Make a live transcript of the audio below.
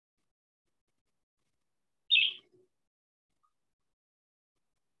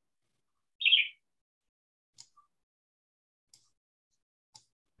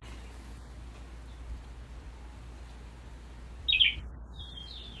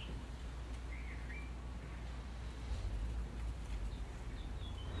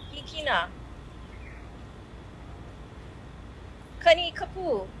Hina. Kani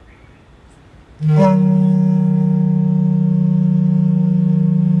kapu.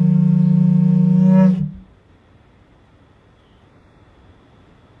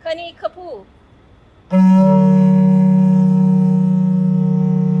 Kani kapu.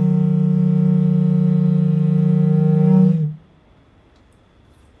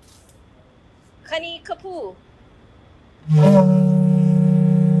 Kani kapu.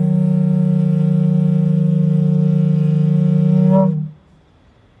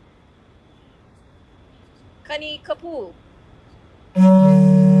 Kani kapu.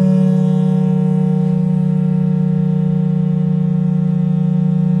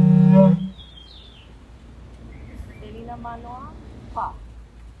 Belina manoa pa.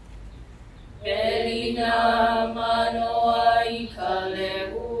 Belina manoa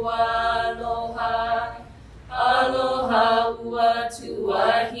ikale ua aloha, aloha ua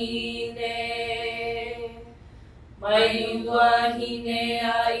tuahine. Mai uahine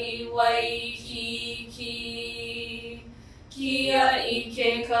ai waikiki, kia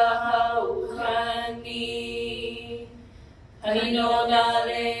ike kahauhani. Hainona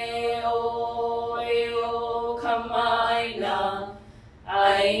leo eo kamaina,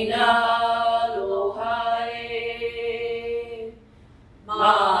 aina aloha e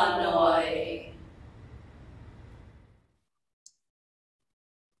manoa e.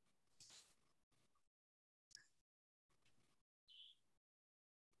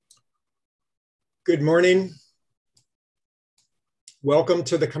 Good morning. Welcome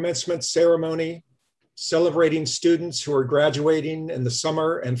to the commencement ceremony, celebrating students who are graduating in the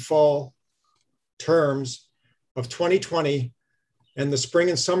summer and fall terms of 2020 and the spring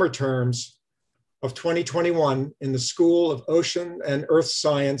and summer terms of 2021 in the School of Ocean and Earth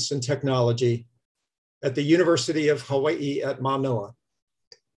Science and Technology at the University of Hawaii at Manoa.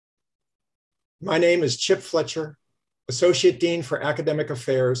 My name is Chip Fletcher, Associate Dean for Academic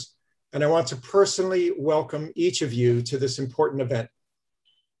Affairs, and I want to personally welcome each of you to this important event.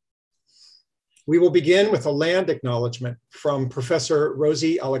 We will begin with a land acknowledgement from Professor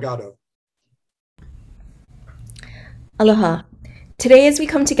Rosie Allegado. Aloha. Today, as we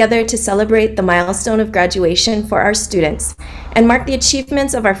come together to celebrate the milestone of graduation for our students and mark the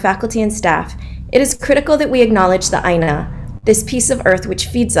achievements of our faculty and staff, it is critical that we acknowledge the Aina, this piece of earth which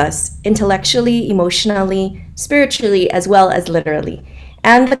feeds us intellectually, emotionally, spiritually, as well as literally,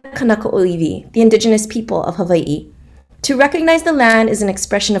 and the Kanaka-Oiwi, the indigenous people of Hawaii. To recognize the land is an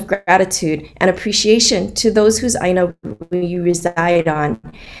expression of gratitude and appreciation to those whose Aina we reside on,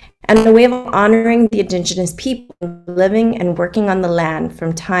 and a way of honoring the indigenous people living and working on the land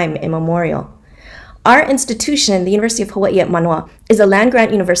from time immemorial. Our institution, the University of Hawaii at Manoa, is a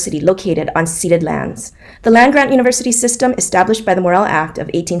land-grant university located on ceded lands. The land-grant university system, established by the Morrill Act of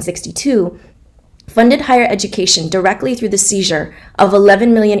 1862, funded higher education directly through the seizure of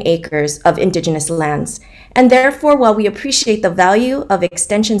 11 million acres of indigenous lands. And therefore, while we appreciate the value of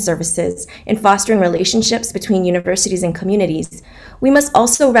extension services in fostering relationships between universities and communities, we must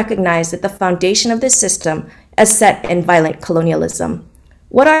also recognize that the foundation of this system is set in violent colonialism.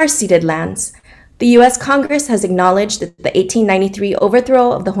 What are ceded lands? The U.S. Congress has acknowledged that the 1893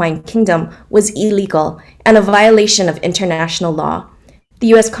 overthrow of the Hawaiian Kingdom was illegal and a violation of international law. The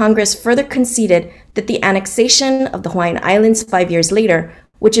U.S. Congress further conceded that the annexation of the Hawaiian Islands 5 years later,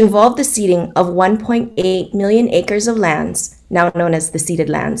 which involved the ceding of 1.8 million acres of lands, now known as the ceded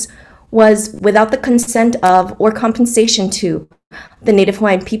lands, was without the consent of or compensation to the Native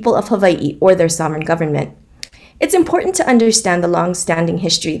Hawaiian people of Hawaii or their sovereign government. It's important to understand the long-standing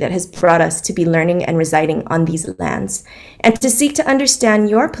history that has brought us to be learning and residing on these lands, and to seek to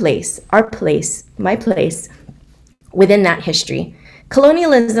understand your place, our place, my place, within that history.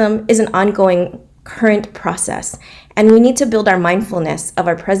 Colonialism is an ongoing current process, and we need to build our mindfulness of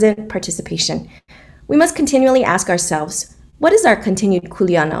our present participation. We must continually ask ourselves, what is our continued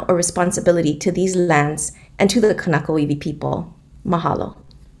kuleana or responsibility to these lands and to the Kanaka-Oiwi people? Mahalo.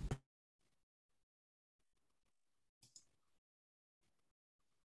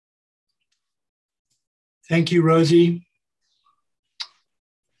 Thank you, Rosie.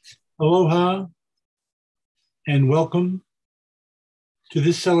 Aloha and welcome to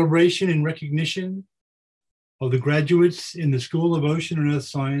this celebration in recognition of the graduates in the School of Ocean and Earth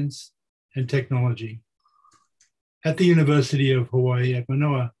Science and Technology at the University of Hawaii at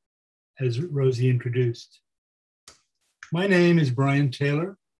Manoa, as Rosie introduced. My name is Brian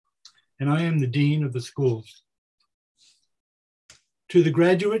Taylor, and I am the Dean of the school. To the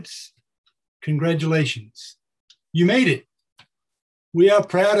graduates, congratulations. You made it. We are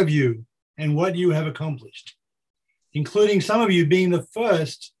proud of you and what you have accomplished, including some of you being the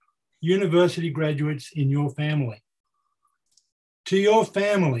first university graduates in your family. To your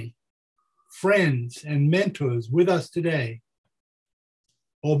family, friends, and mentors with us today,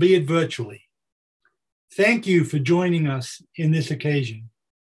 albeit virtually, thank you for joining us in this occasion.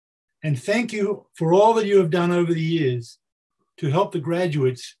 And thank you for all that you have done over the years to help the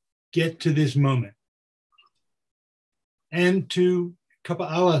graduates get to this moment. And to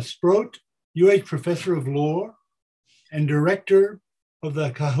Kapa'ala Sproat, UH Professor of Law and Director of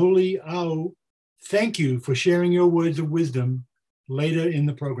the Kahuli Au, thank you for sharing your words of wisdom later in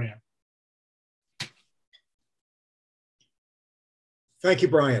the program. Thank you,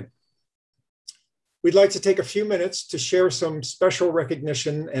 Brian. We'd like to take a few minutes to share some special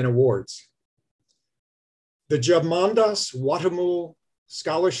recognition and awards. The Jamandas Watamul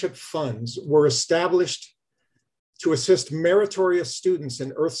Scholarship Funds were established to assist meritorious students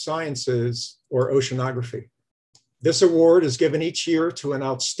in earth sciences or oceanography. This award is given each year to an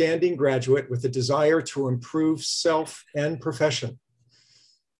outstanding graduate with a desire to improve self and profession.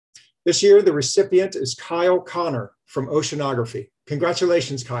 This year, the recipient is Kyle Connor from Oceanography.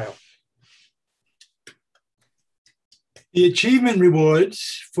 Congratulations, Kyle. The Achievement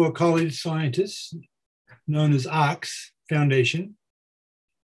Rewards for College Scientists, known as ARCS Foundation,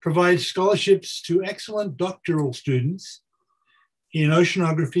 provides scholarships to excellent doctoral students in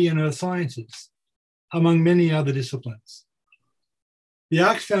oceanography and earth sciences, among many other disciplines. The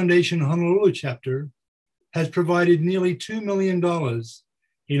ARCS Foundation Honolulu chapter has provided nearly $2 million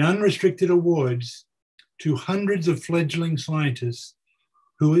in unrestricted awards to hundreds of fledgling scientists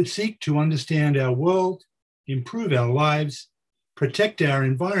who seek to understand our world, improve our lives, protect our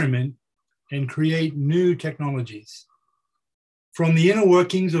environment, and create new technologies. From the inner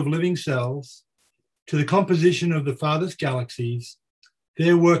workings of living cells to the composition of the farthest galaxies,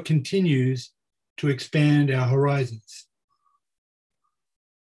 their work continues to expand our horizons.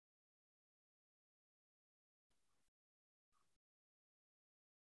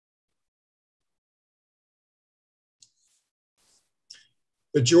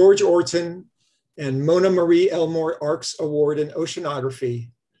 The George Orton and Mona Marie Elmore ARCS Award in Oceanography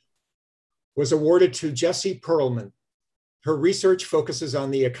was awarded to Jessie Perlman. Her research focuses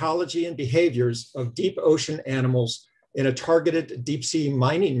on the ecology and behaviors of deep ocean animals in a targeted deep sea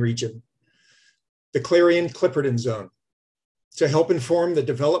mining region, the Clarion-Clipperton Zone, to help inform the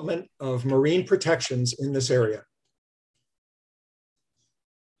development of marine protections in this area.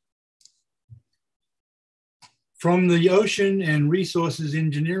 From the Ocean and Resources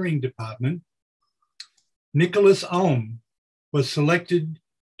Engineering Department, Nicholas Ulm was selected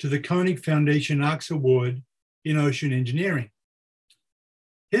to the Koenig Foundation ARCS Award in Ocean Engineering.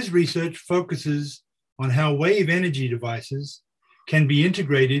 His research focuses on how wave energy devices can be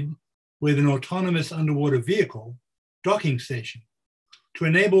integrated with an autonomous underwater vehicle docking station to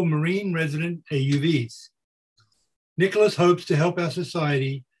enable marine resident AUVs. Nicholas hopes to help our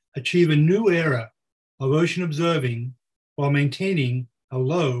society achieve a new era of ocean observing while maintaining a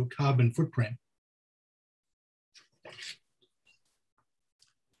low carbon footprint.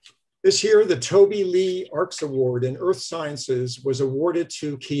 This year, the Toby Lee ARCS Award in Earth Sciences was awarded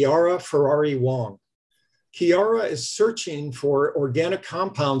to Kiara Ferrari Wong. Kiara is searching for organic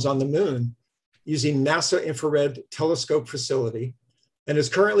compounds on the moon using NASA Infrared Telescope Facility and is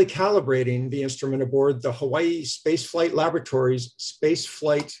currently calibrating the instrument aboard the Hawaii Space Flight Laboratory's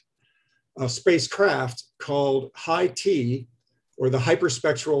spacecraft called HI-T, or the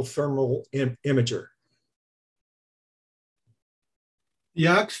Hyperspectral Thermal Imager. The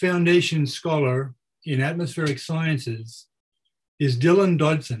ARCS Foundation Scholar in Atmospheric Sciences is Dylan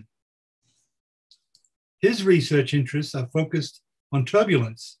Dodson. His research interests are focused on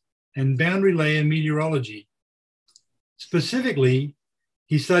turbulence and boundary layer meteorology. Specifically,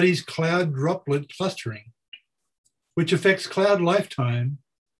 he studies cloud droplet clustering, which affects cloud lifetime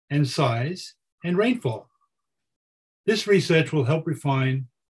and size and rainfall. This research will help refine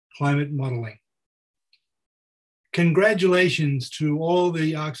climate modeling. Congratulations to all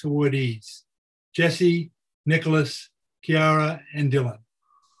the ARCS awardees, Jessie, Nicholas, Kiara, and Dylan.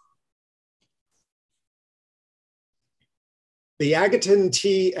 The Agaton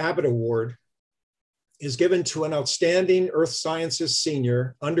T. Abbott Award is given to an outstanding Earth Sciences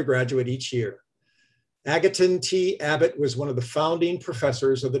senior undergraduate each year. Agaton T. Abbott was one of the founding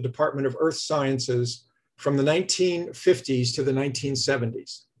professors of the Department of Earth Sciences from the 1950s to the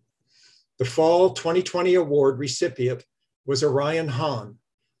 1970s. The Fall 2020 award recipient was Orion Hahn,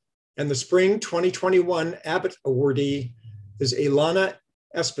 and the Spring 2021 Abbott awardee is Ilana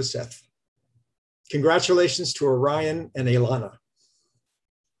Espeseth. Congratulations to Orion and Ilana.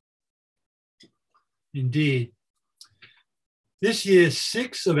 Indeed. This year,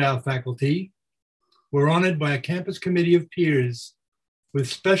 6 of our faculty were honored by a campus committee of peers with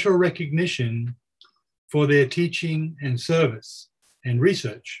special recognition for their teaching and service and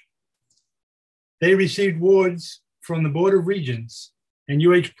research. They received awards from the Board of Regents and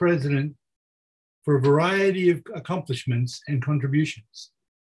UH President for a variety of accomplishments and contributions.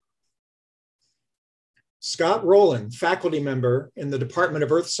 Scott Rowland, faculty member in the Department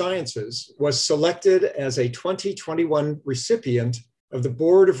of Earth Sciences, was selected as a 2021 recipient of the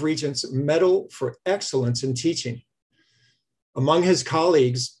Board of Regents Medal for Excellence in Teaching. Among his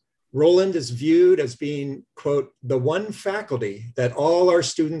colleagues, Rowland is viewed as being, quote, the one faculty that all our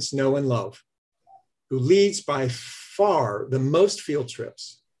students know and love, who leads by far the most field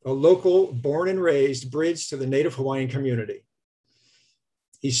trips, a local born and raised bridge to the Native Hawaiian community.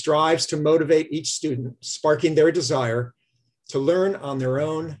 He strives to motivate each student, sparking their desire to learn on their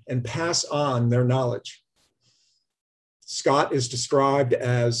own and pass on their knowledge. Scott is described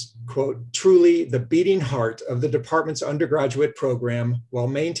as, quote, truly the beating heart of the department's undergraduate program while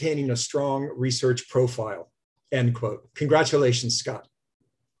maintaining a strong research profile, end quote. Congratulations, Scott.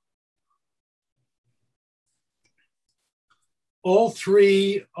 All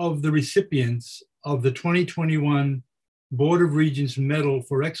 3 of the recipients of the 2021 Board of Regents Medal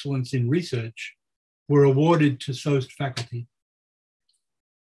for Excellence in Research were awarded to SOEST faculty.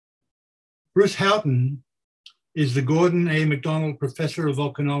 Bruce Houghton is the Gordon A. MacDonald Professor of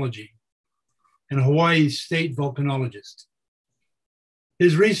Volcanology and Hawaii's state volcanologist.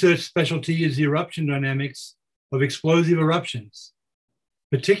 His research specialty is the eruption dynamics of explosive eruptions,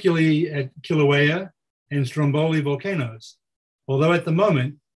 particularly at Kilauea and Stromboli volcanoes, although at the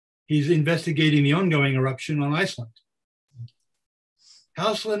moment he's investigating the ongoing eruption on Iceland.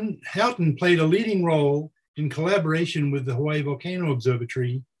 Houghton played a leading role in collaboration with the Hawaii Volcano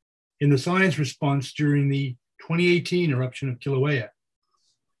Observatory in the science response during the 2018 eruption of Kilauea.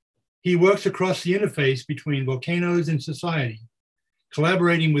 He works across the interface between volcanoes and society,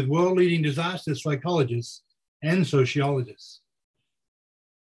 collaborating with world-leading disaster psychologists and sociologists.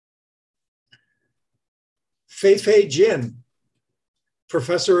 Fei Jin,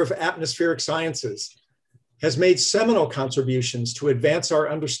 professor of atmospheric sciences, has made seminal contributions to advance our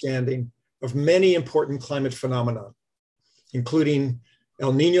understanding of many important climate phenomena, including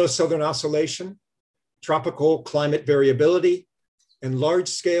El Nino Southern Oscillation, tropical climate variability, and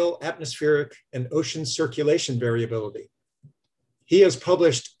large-scale atmospheric and ocean circulation variability. He has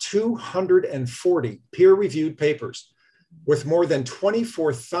published 240 peer-reviewed papers with more than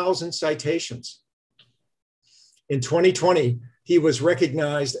 24,000 citations. In 2020, he was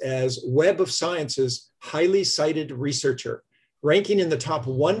recognized as Web of Science's highly cited researcher, ranking in the top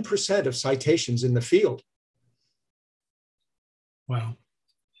 1% of citations in the field. Wow.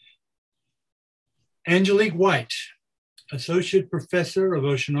 Angelique White, Associate Professor of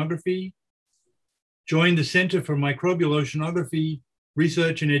Oceanography, joined the Center for Microbial Oceanography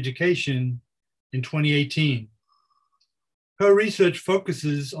Research and Education in 2018. Her research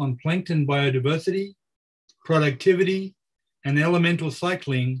focuses on plankton biodiversity, productivity, and elemental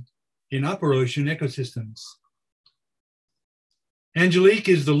cycling in upper ocean ecosystems. Angelique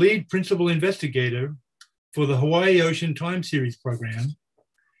is the lead principal investigator for the Hawaii Ocean Time Series program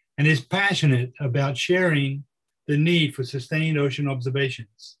and is passionate about sharing the need for sustained ocean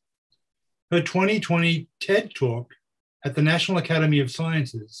observations. Her 2020 TED Talk at the National Academy of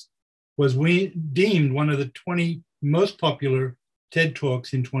Sciences was deemed one of the 20 most popular TED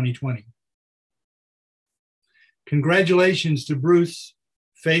Talks in 2020. Congratulations to Bruce,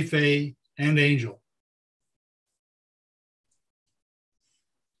 Fei, and Angel.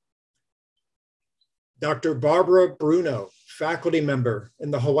 Dr. Barbara Bruno, faculty member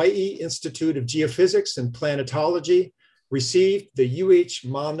in the Hawaii Institute of Geophysics and Planetology, received the UH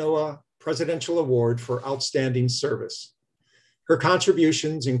Manoa Presidential Award for Outstanding Service. Her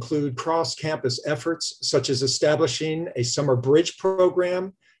contributions include cross-campus efforts such as establishing a summer bridge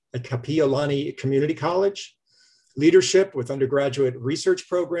program at Kapiolani Community College, leadership with undergraduate research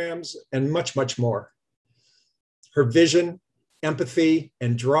programs, and much, much more. Her vision, empathy,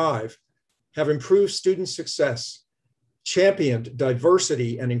 and drive have improved student success, championed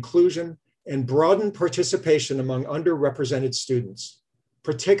diversity and inclusion, and broadened participation among underrepresented students,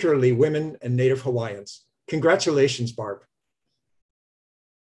 particularly women and Native Hawaiians. Congratulations, Barb.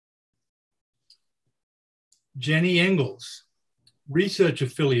 Jenny Engels, research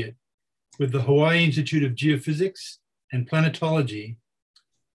affiliate with the Hawaii Institute of Geophysics and Planetology,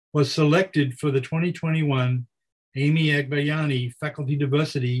 was selected for the 2021 Amy Agbayani Faculty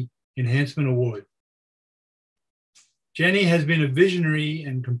Diversity Enhancement Award. Jenny has been a visionary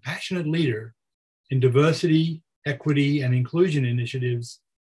and compassionate leader in diversity, equity, and inclusion initiatives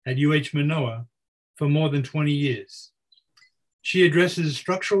at UH Manoa for more than 20 years. She addresses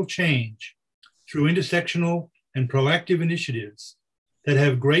structural change through intersectional and proactive initiatives that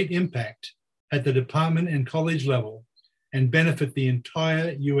have great impact at the department and college level and benefit the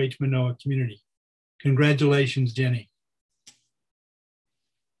entire UH Manoa community. Congratulations, Jenny.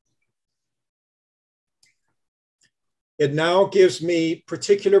 It now gives me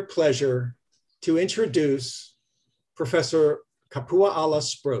particular pleasure to introduce Professor Kapua'ala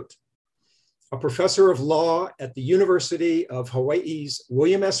Sproat, a professor of law at the University of Hawaii's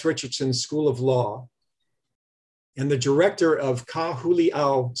William S. Richardson School of Law and the director of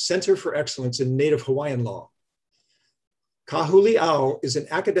Kahuli'au Center for Excellence in Native Hawaiian Law. Kahuli'au is an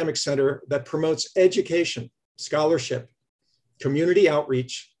academic center that promotes education, scholarship, community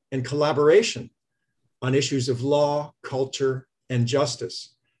outreach, and collaboration on issues of law, culture, and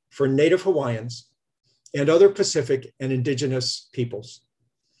justice for Native Hawaiians and other Pacific and indigenous peoples.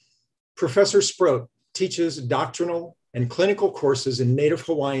 Professor Sproat teaches doctrinal and clinical courses in Native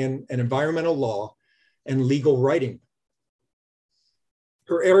Hawaiian and environmental law and legal writing.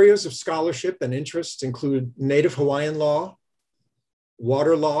 Her areas of scholarship and interest include Native Hawaiian law,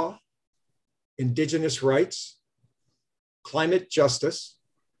 water law, indigenous rights, climate justice,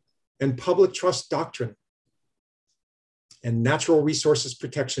 and public trust doctrine, and natural resources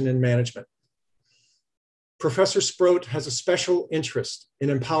protection and management. Professor Sproat has a special interest in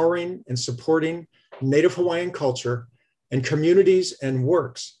empowering and supporting Native Hawaiian culture and communities and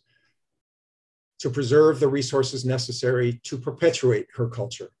works to preserve the resources necessary to perpetuate her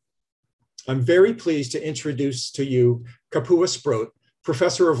culture. I'm very pleased to introduce to you Kapua Sproat,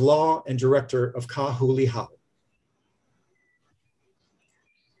 Professor of Law and Director of Kahuli'au.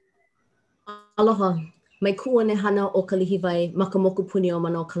 Aloha, mai ku'one hana o Kalihiwai, makamoku puni o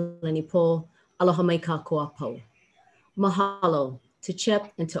mano kalani po, aloha mai ka koa pau. Mahalo to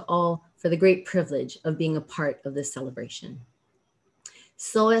Chip and to all for the great privilege of being a part of this celebration.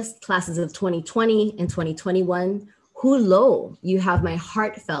 SOEST classes of 2020 and 2021, hulo, you have my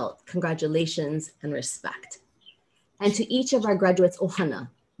heartfelt congratulations and respect. And to each of our graduates ohana,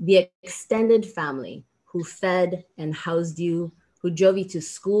 the extended family who fed and housed you, who drove you to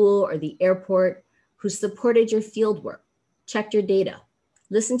school or the airport, who supported your fieldwork, checked your data,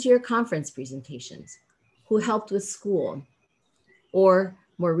 listened to your conference presentations, who helped with school, or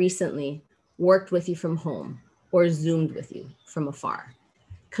more recently, worked with you from home or Zoomed with you from afar.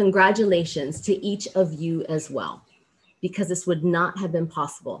 Congratulations to each of you as well, because this would not have been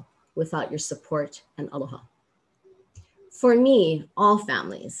possible without your support and aloha. For me, all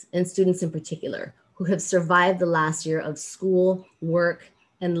families and students in particular who have survived the last year of school, work,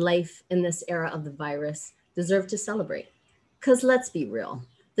 and life in this era of the virus deserve to celebrate. Because let's be real,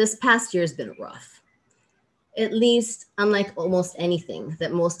 this past year has been rough. At least unlike almost anything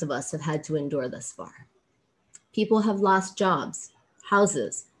that most of us have had to endure thus far. People have lost jobs,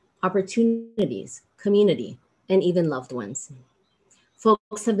 houses, opportunities, community, and even loved ones.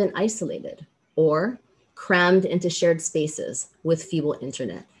 Folks have been isolated or crammed into shared spaces with feeble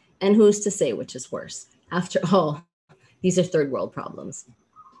internet. And who's to say which is worse? After all, these are third world problems.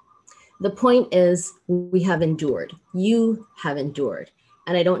 The point is, we have endured. You have endured.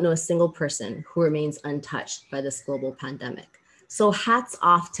 And I don't know a single person who remains untouched by this global pandemic. So hats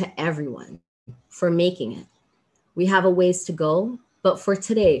off to everyone for making it. We have a ways to go, but for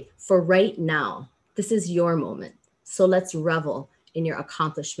today, for right now, this is your moment. So let's revel in your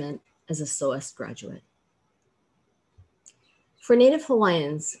accomplishment as a SOEST graduate. For Native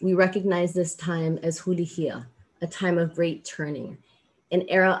Hawaiians, we recognize this time as Hulihia, a time of great turning, an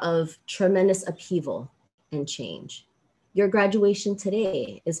era of tremendous upheaval and change. Your graduation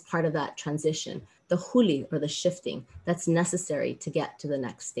today is part of that transition, the huli or the shifting that's necessary to get to the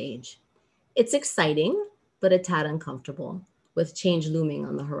next stage. It's exciting, but a tad uncomfortable, with change looming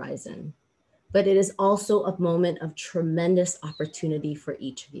on the horizon. But it is also a moment of tremendous opportunity for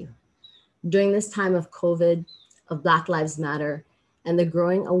each of you. During this time of COVID, of Black Lives Matter, and the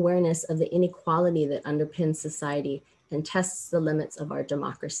growing awareness of the inequality that underpins society and tests the limits of our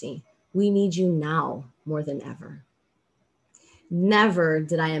democracy, we need you now more than ever. Never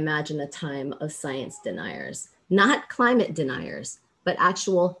did I imagine a time of science deniers, not climate deniers, but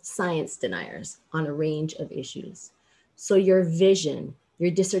actual science deniers on a range of issues. So your vision,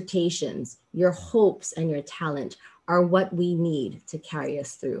 your dissertations, your hopes, and your talent are what we need to carry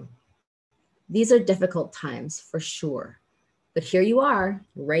us through. These are difficult times for sure, but here you are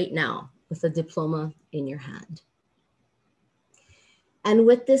right now with a diploma in your hand. And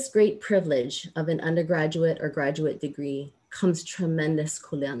with this great privilege of an undergraduate or graduate degree comes tremendous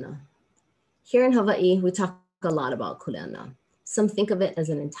kuleana. Here in Hawaii, we talk a lot about kuleana. Some think of it as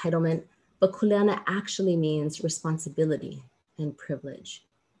an entitlement, but kuleana actually means responsibility and privilege.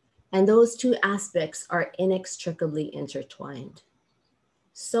 And those two aspects are inextricably intertwined.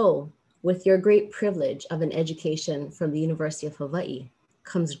 So, with your great privilege of an education from the University of Hawaii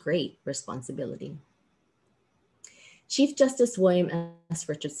comes great responsibility. Chief Justice William S.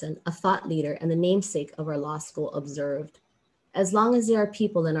 Richardson, a thought leader and the namesake of our law school, observed, as long as there are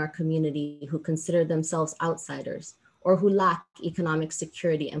people in our community who consider themselves outsiders or who lack economic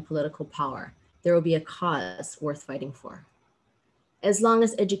security and political power, there will be a cause worth fighting for. As long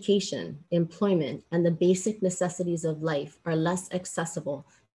as education, employment, and the basic necessities of life are less accessible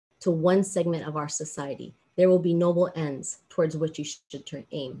to one segment of our society, there will be noble ends towards which you should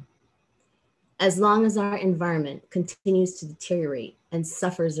aim. As long as our environment continues to deteriorate and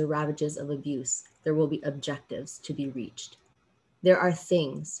suffers the ravages of abuse, there will be objectives to be reached. There are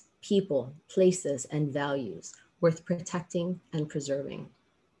things, people, places, and values worth protecting and preserving.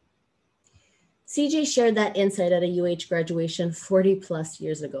 CJ shared that insight at a UH graduation 40 plus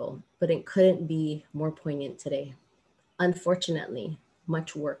years ago, but it couldn't be more poignant today. Unfortunately,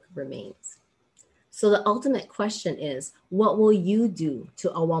 much work remains. So the ultimate question is, what will you do to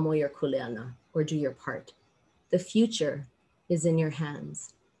awamo your kuleana, or do your part? The future is in your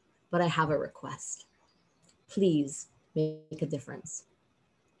hands, but I have a request. Please make a difference.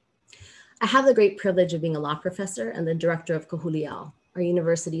 I have the great privilege of being a law professor and the director of Kahuliao, our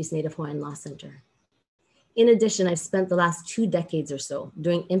university's Native Hawaiian Law Center. In addition, I've spent the last 2 decades or so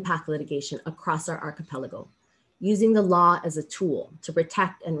doing impact litigation across our archipelago, using the law as a tool to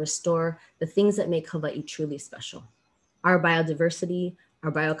protect and restore the things that make Hawaii truly special. Our biodiversity,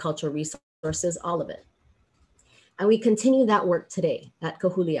 our biocultural resources, all of it. And we continue that work today at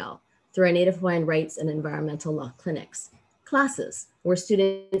Kahuliao through our Native Hawaiian rights and environmental law clinics, classes where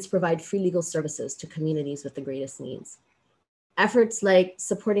students provide free legal services to communities with the greatest needs. Efforts like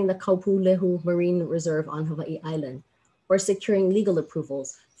supporting the Kaupulehu Marine Reserve on Hawaii Island, or securing legal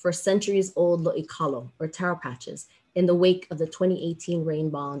approvals for centuries-old lo'ikalo, or taro patches, in the wake of the 2018 rain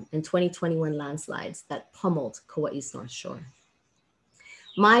bomb and 2021 landslides that pummeled Kauai's North Shore.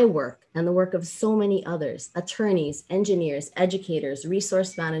 My work and the work of so many others, attorneys, engineers, educators,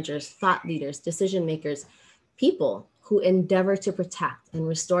 resource managers, thought leaders, decision makers, people who endeavor to protect and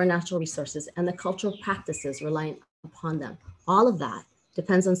restore natural resources and the cultural practices reliant upon them. All of that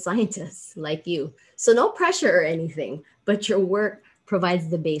depends on scientists like you. So no pressure or anything, but your work provides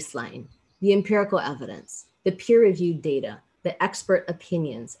the baseline, the empirical evidence, the peer-reviewed data, the expert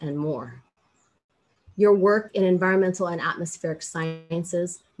opinions, and more. Your work in environmental and atmospheric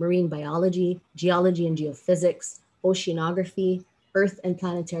sciences, marine biology, geology and geophysics, oceanography, earth and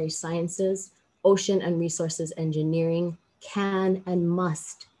planetary sciences, ocean and resources engineering can and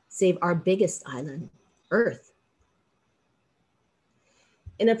must save our biggest island, Earth.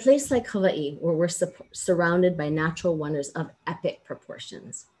 In a place like Hawaii, where we're surrounded by natural wonders of epic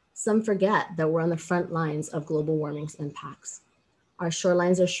proportions, some forget that we're on the front lines of global warming's impacts. Our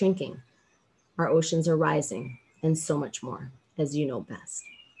shorelines are shrinking, our oceans are rising, and so much more, as you know best.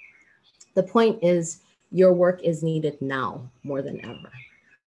 The point is, your work is needed now more than ever.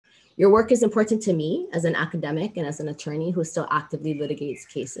 Your work is important to me as an academic and as an attorney who still actively litigates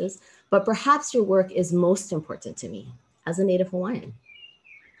cases, but perhaps your work is most important to me as a Native Hawaiian.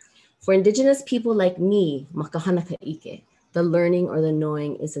 For Indigenous people like me, makahana ka'ike, the learning or the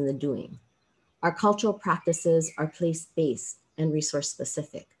knowing is in the doing. Our cultural practices are place-based and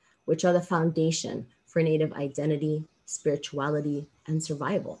resource-specific, which are the foundation for Native identity, spirituality, and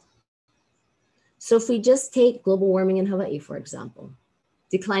survival. So if we just take global warming in Hawaii, for example,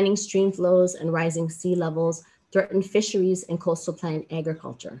 declining stream flows and rising sea levels threaten fisheries and coastal plain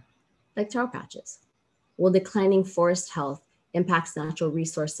agriculture, like taro patches, while declining forest health impacts natural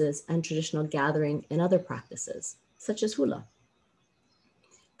resources and traditional gathering and other practices, such as hula.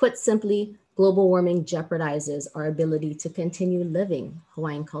 Put simply, global warming jeopardizes our ability to continue living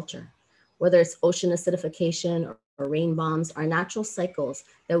Hawaiian culture. Whether it's ocean acidification or rain bombs, our natural cycles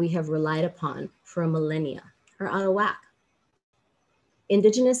that we have relied upon for millennia are out of whack.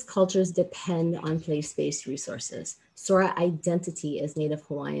 Indigenous cultures depend on place-based resources, so our identity as Native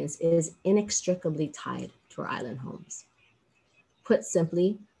Hawaiians is inextricably tied to our island homes. Put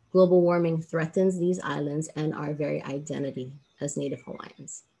simply, global warming threatens these islands and our very identity as Native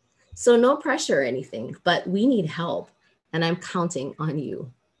Hawaiians. So no pressure or anything, but we need help, and I'm counting on you.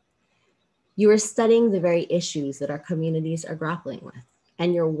 You are studying the very issues that our communities are grappling with,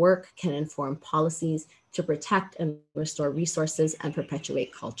 and your work can inform policies to protect and restore resources and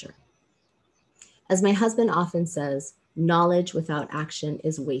perpetuate culture. As my husband often says, knowledge without action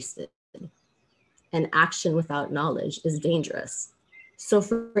is wasted. and action without knowledge is dangerous. So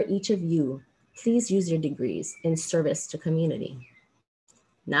for each of you, please use your degrees in service to community.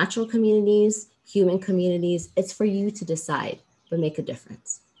 Natural communities, human communities, it's for you to decide, but make a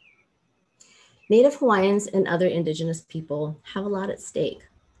difference. Native Hawaiians and other Indigenous people have a lot at stake,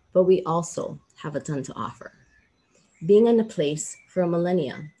 but we also have a ton to offer. Being in a place for a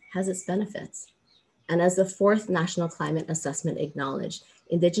millennia has its benefits. And as the 4th National Climate Assessment acknowledged,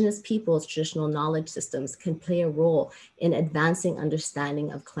 Indigenous peoples' traditional knowledge systems can play a role in advancing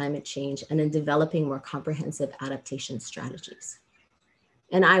understanding of climate change and in developing more comprehensive adaptation strategies.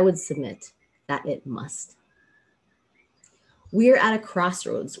 And I would submit that it must. We're at a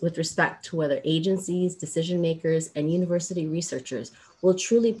crossroads with respect to whether agencies, decision makers, and university researchers will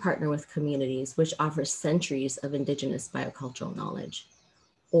truly partner with communities which offer centuries of Indigenous biocultural knowledge,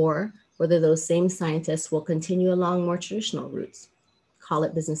 or whether those same scientists will continue along more traditional routes, call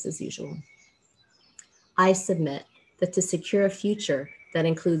it business as usual. I submit that to secure a future that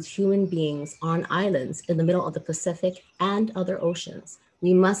includes human beings on islands in the middle of the Pacific and other oceans,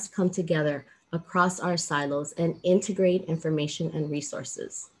 we must come together across our silos and integrate information and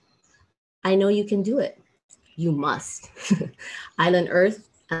resources. I know you can do it. You must. Island Earth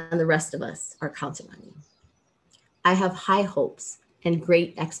and the rest of us are counting on you. I have high hopes and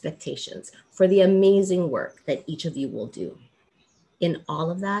great expectations for the amazing work that each of you will do. In all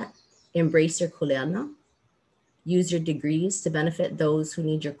of that, embrace your kuleana, use your degrees to benefit those who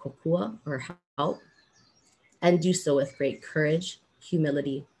need your kokua or help, and do so with great courage,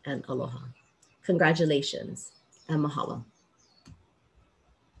 humility, and aloha. Congratulations and mahalo.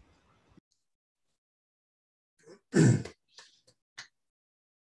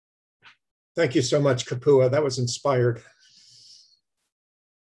 Thank you so much, Kapua. That was inspired.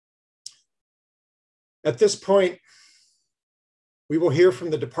 At this point, we will hear from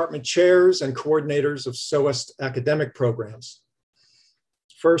the department chairs and coordinators of SOEST academic programs.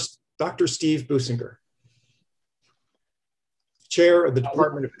 First, Dr. Steve Businger, Chair of the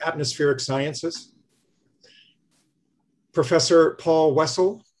Department of Atmospheric Sciences. Professor Paul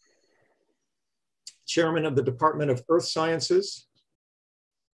Wessel, Chairman of the Department of Earth Sciences.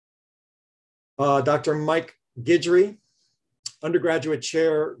 Dr. Mike Guidry, Undergraduate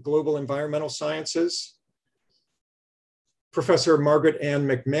Chair, Global Environmental Sciences. Professor Margaret Ann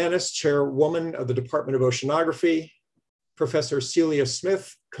McManus, Chairwoman of the Department of Oceanography. Professor Celia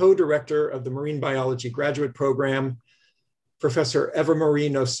Smith, Co-Director of the Marine Biology Graduate Program. Professor Eva Marie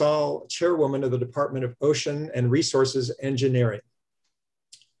Nosal, Chairwoman of the Department of Ocean and Resources Engineering.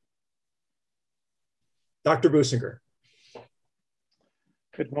 Dr. Businger.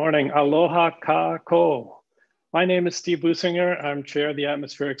 Good morning. Aloha kako. My name is Steve Businger. I'm Chair of the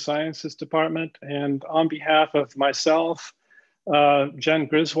Atmospheric Sciences Department. And on behalf of myself, Jen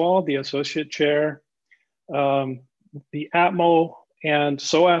Griswold, the Associate Chair, the ATMO and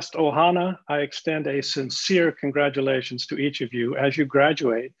SOEST Ohana, I extend a sincere congratulations to each of you as you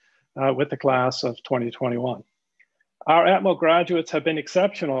graduate with the class of 2021. Our ATMO graduates have been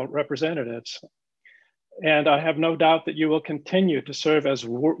exceptional representatives, and I have no doubt that you will continue to serve as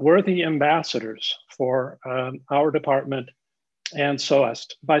worthy ambassadors for our department and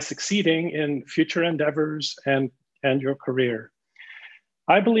SOEST by succeeding in future endeavors and your career.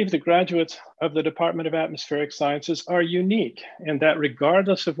 I believe the graduates of the Department of Atmospheric Sciences are unique in that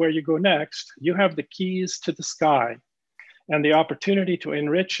regardless of where you go next, you have the keys to the sky and the opportunity to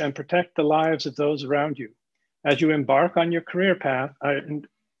enrich and protect the lives of those around you. As you embark on your career path, I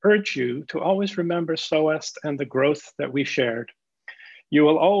urge you to always remember SOEST and the growth that we shared. You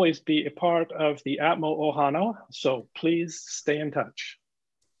will always be a part of the ATMO Ohana, so please stay in touch.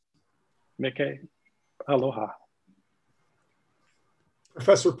 Meke, aloha.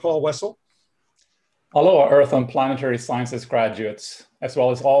 Professor Paul Wessel. Aloha, Earth and Planetary Sciences graduates, as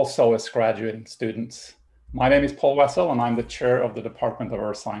well as all SOEST graduating students. My name is Paul Wessel, and I'm the Chair of the Department of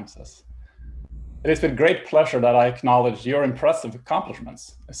Earth Sciences. It is with great pleasure that I acknowledge your impressive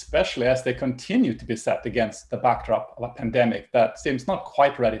accomplishments, especially as they continue to be set against the backdrop of a pandemic that seems not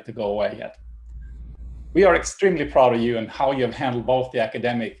quite ready to go away yet. We are extremely proud of you and how you have handled both the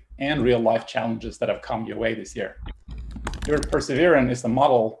academic and real-life challenges that have come your way this year. Your perseverance is the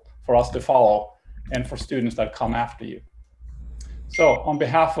model for us to follow and for students that come after you. So on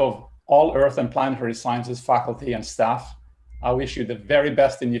behalf of all Earth and Planetary Sciences faculty and staff, I wish you the very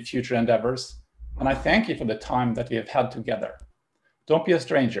best in your future endeavors, and I thank you for the time that we have had together. Don't be a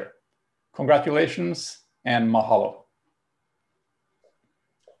stranger. Congratulations and mahalo.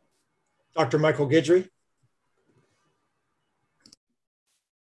 Dr. Michael Guidry.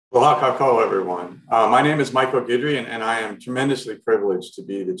 Aloha kako, everyone. My name is Michael Guidry, and I am tremendously privileged to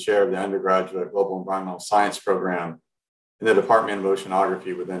be the chair of the undergraduate Global Environmental Science program in the Department of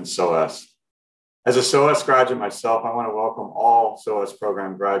Oceanography within SOEST. As a SOEST graduate myself, I want to welcome all SOEST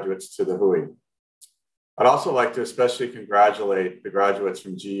program graduates to the Hui. I'd also like to especially congratulate the graduates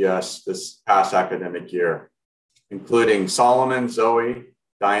from GES this past academic year, including Solomon, Zoe,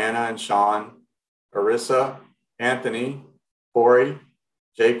 Diana and Sean, Arissa, Anthony, Corey,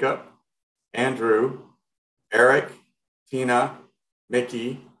 Jacob, Andrew, Eric, Tina,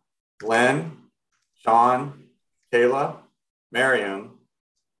 Mickey, Glenn, Sean, Kayla, Miriam,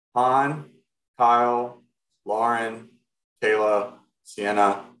 Han, Kyle, Lauren, Kayla,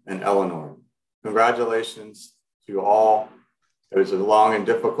 Sienna, and Eleanor. Congratulations to all. It was a long and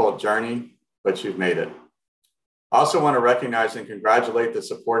difficult journey, but you've made it. I also want to recognize and congratulate the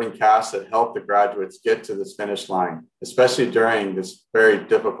supporting cast that helped the graduates get to this finish line, especially during this very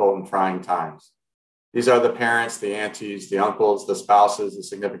difficult and trying times. These are the parents, the aunties, the uncles, the spouses, the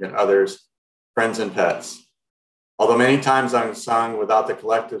significant others, friends, and pets. Although many times unsung, without the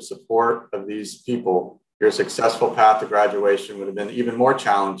collective support of these people, your successful path to graduation would have been even more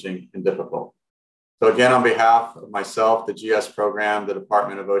challenging and difficult. So again, on behalf of myself, the GS program, the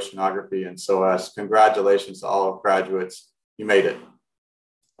Department of Oceanography, and SOEST, congratulations to all graduates. You made it.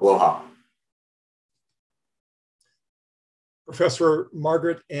 Aloha. Professor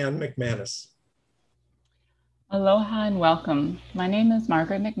Margaret Ann McManus. Aloha and welcome. My name is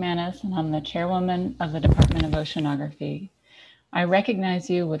Margaret McManus, and I'm the chairwoman of the Department of Oceanography. I recognize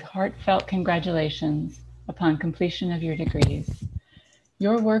you with heartfelt congratulations upon completion of your degrees.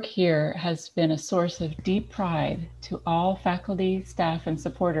 Your work here has been a source of deep pride to all faculty, staff, and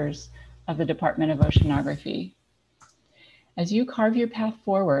supporters of the Department of Oceanography. As you carve your path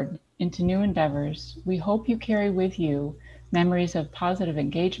forward into new endeavors, we hope you carry with you memories of positive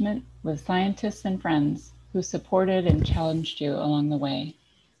engagement with scientists and friends who supported and challenged you along the way.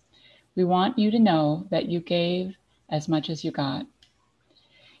 We want you to know that you gave as much as you got.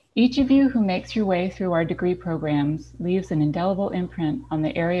 Each of you who makes your way through our degree programs leaves an indelible imprint on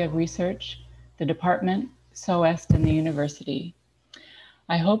the area of research, the department, SOEST, and the university.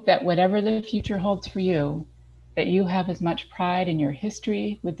 I hope that whatever the future holds for you, that you have as much pride in your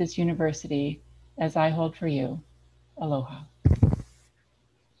history with this university as I hold for you. Aloha.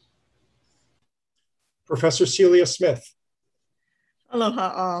 Professor Celia Smith.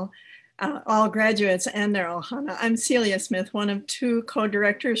 Aloha all graduates and their ohana. I'm Celia Smith, one of two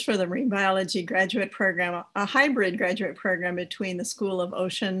co-directors for the Marine Biology graduate program, a hybrid graduate program between the School of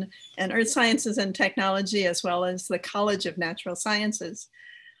Ocean and Earth Sciences and Technology, as well as the College of Natural Sciences.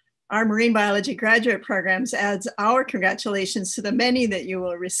 Our Marine Biology graduate programs adds our congratulations to the many that you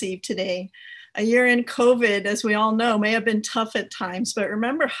will receive today. A year in COVID, as we all know, may have been tough at times, but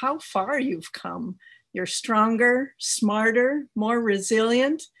remember how far you've come. You're stronger, smarter, more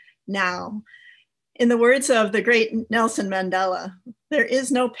resilient now. In the words of the great Nelson Mandela, there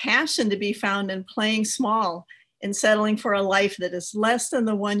is no passion to be found in playing small, in settling for a life that is less than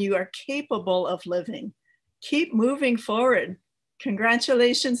the one you are capable of living. Keep moving forward.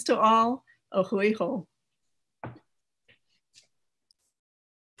 Congratulations to all. Ohui ho.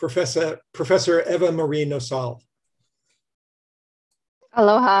 Professor Eva Marie Nosal.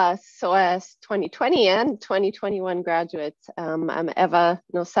 Aloha, SOEST 2020 and 2021 graduates. I'm Eva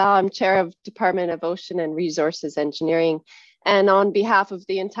Nosal. I'm chair of Department of Ocean and Resources Engineering. And on behalf of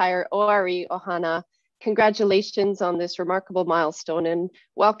the entire ORE Ohana, congratulations on this remarkable milestone and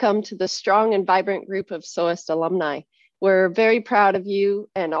welcome to the strong and vibrant group of SOEST alumni. We're very proud of you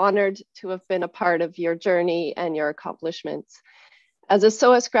and honored to have been a part of your journey and your accomplishments. As a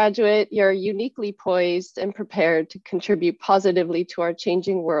SOEST graduate, you're uniquely poised and prepared to contribute positively to our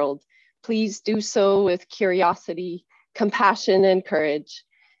changing world. Please do so with curiosity, compassion, and courage.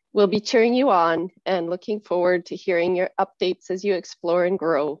 We'll be cheering you on and looking forward to hearing your updates as you explore and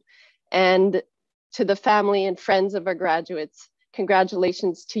grow. And to the family and friends of our graduates,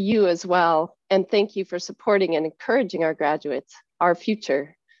 congratulations to you as well. And thank you for supporting and encouraging our graduates, our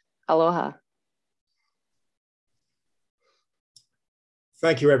future. Aloha.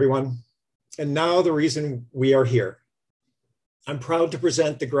 Thank you, everyone. And now the reason we are here. I'm proud to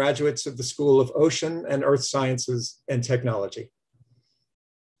present the graduates of the School of Ocean and Earth Sciences and Technology.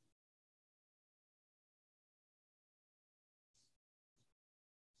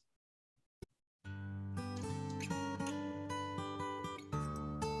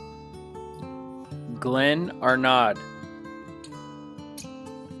 Glenn Arnaud.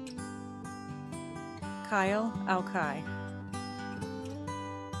 Kyle Alkai.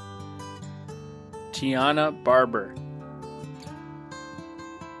 Tiana Barber.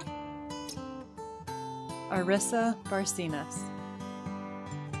 Arissa Barcenas,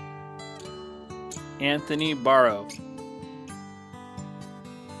 Anthony Barrow,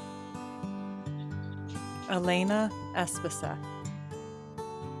 Elena Espesa,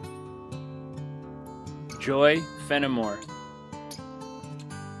 Joy Fenimore,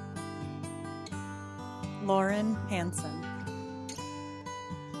 Lauren Hansen,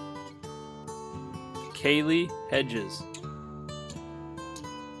 Kaylee Hedges,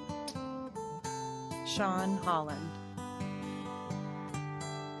 Sean Holland,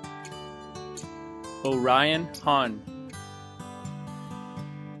 Orion Hahn,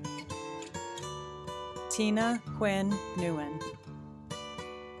 Tina Quinn Nguyen,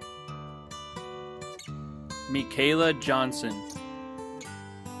 Michaela Johnson,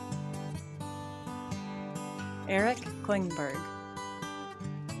 Eric Klingberg,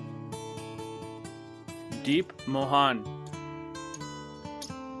 Deep Mohan,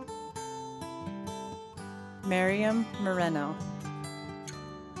 Miriam Moreno,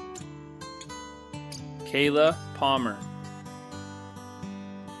 Kayla Palmer,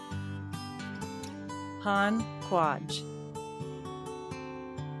 Han Quaj,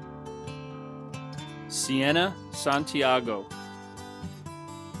 Sienna Santiago,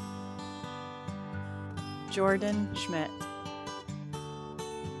 Jordan Schmidt,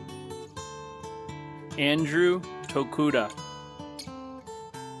 Andrew Tokuda,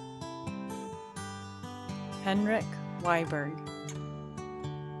 Henrik Weiberg,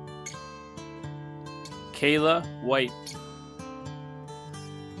 Kayla White,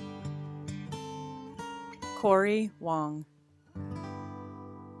 Corey Wong,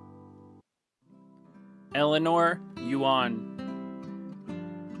 Eleanor Yuan,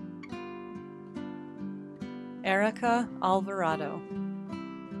 Erica Alvarado,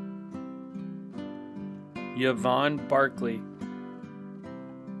 Yvonne Barkley,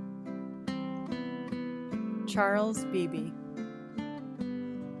 Charles Beebe,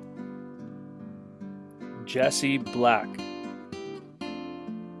 Jesse Black,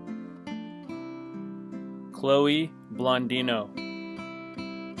 Chloe Blondino,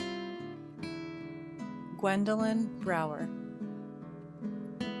 Gwendolyn Brower,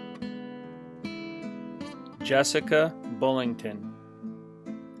 Jessica Bullington,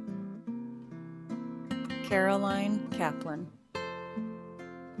 Caroline Kaplan,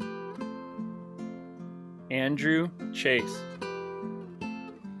 Andrew Chase,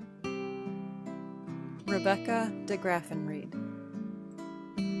 Rebecca de Graffenried,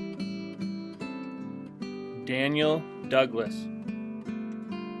 Daniel Douglas,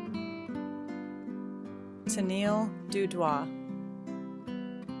 Tennille Dudois,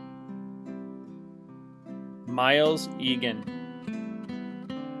 Miles Egan,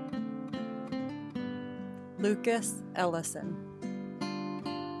 Lucas Ellison,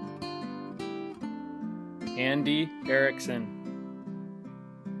 Andy Erickson,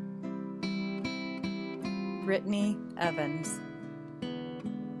 Brittany Evans,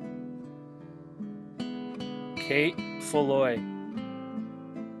 Kate Folloy,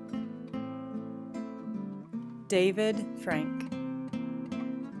 David Frank,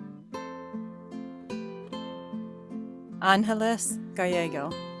 Angeles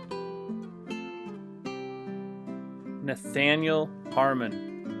Gallego, Nathaniel Harmon,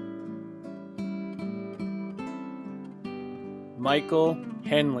 Michael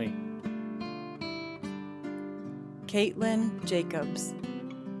Henley, Caitlin Jacobs,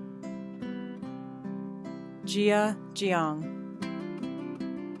 Jia Jiang,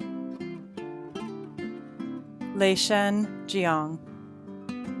 Leishen Jiang,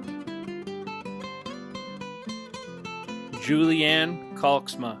 Julianne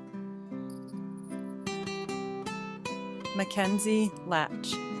Kalksma, Mackenzie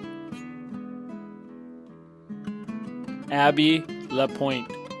Latch, Abby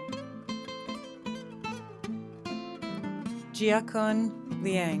Lapointe, Jiakun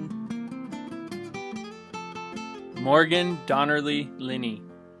Liang, Morgan Donnerly Linney,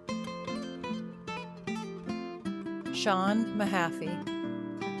 Sean Mahaffey,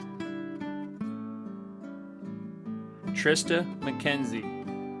 Trista McKenzie,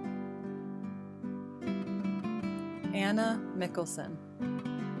 Anna Mickelson,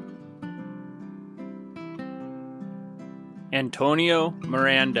 Antonio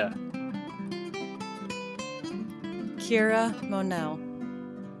Miranda, Kira Monell,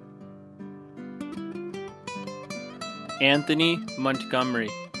 Anthony Montgomery,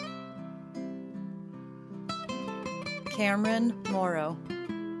 Cameron Morrow,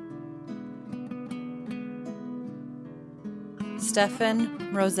 Stefan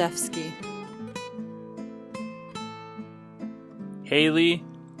Rozewski, Haley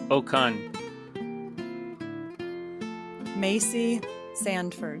Okun, Macy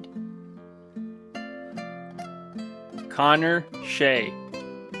Sandford, Connor Shea,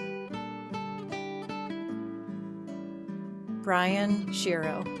 Brian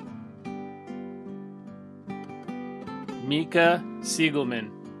Shiro, Mika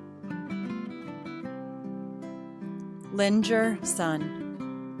Siegelman, Linger Sun,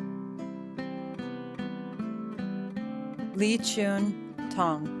 Lee Chun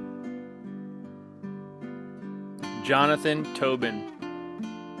Tong, Jonathan Tobin,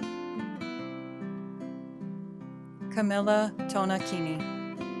 Camilla Tonakini,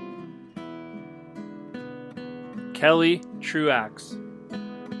 Kelly Truax,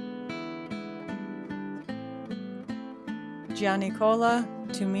 Giannicola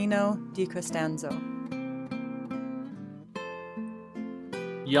Tumino Di Costanzo,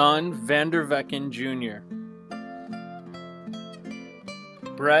 Jan Vandervecken Jr.,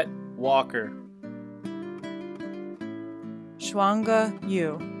 Brett Walker, Shuanga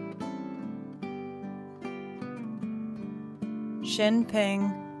Yu,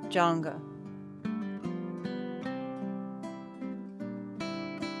 Shinping Jonga,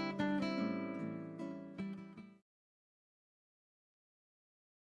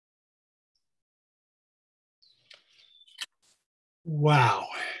 Wow.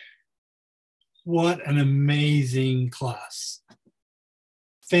 What an amazing class.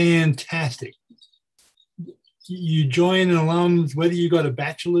 Fantastic. You join an alum, whether you got a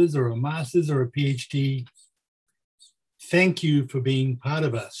bachelor's or a master's or a PhD, thank you for being part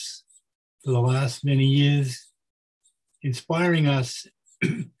of us for the last many years, inspiring us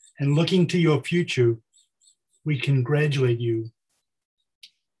and looking to your future. We congratulate you.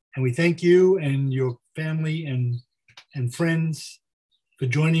 And we thank you and your family and friends for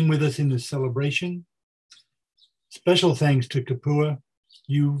joining with us in this celebration. Special thanks to Kapua.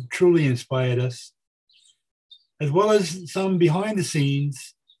 You truly inspired us, as well as some behind the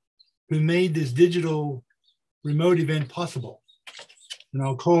scenes who made this digital remote event possible. And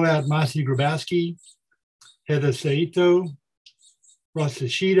I'll call out Marcy Grabowski, Heather Saito, Ross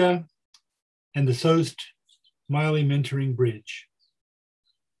Ishida, and the SOEST Miley Mentoring Bridge.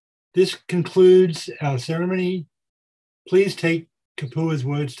 This concludes our ceremony. Please take Kapua's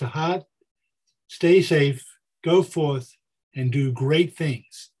words to heart. Stay safe, go forth, and do great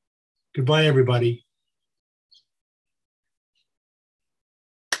things. Goodbye, everybody.